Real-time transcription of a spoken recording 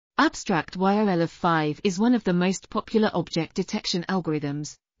Abstract YOLOv5 is one of the most popular object detection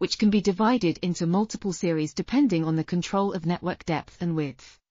algorithms, which can be divided into multiple series depending on the control of network depth and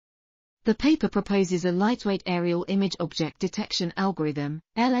width. The paper proposes a lightweight aerial image object detection algorithm,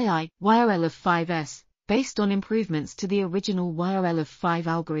 LAI, YOLOv5s, based on improvements to the original YOLOv5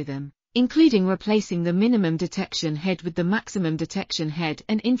 algorithm, including replacing the minimum detection head with the maximum detection head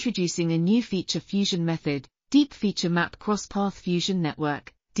and introducing a new feature fusion method, Deep Feature Map Cross-Path Fusion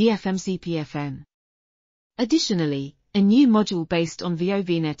Network, DFMCPFN. Additionally, a new module based on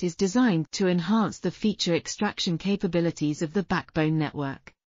VOVNet is designed to enhance the feature extraction capabilities of the backbone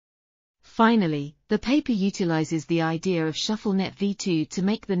network. Finally, the paper utilizes the idea of ShuffleNet v2 to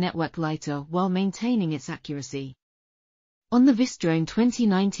make the network lighter while maintaining its accuracy. On the Visdrone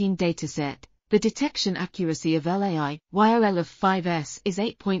 2019 dataset, the detection accuracy of LAI, YOLOv5s is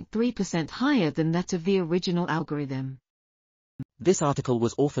 8.3% higher than that of the original algorithm. This article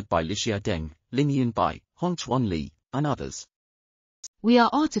was authored by Lixia Deng, Lingyun by Hongquan Li, and others. We are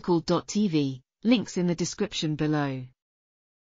RTCLTV, links in the description below.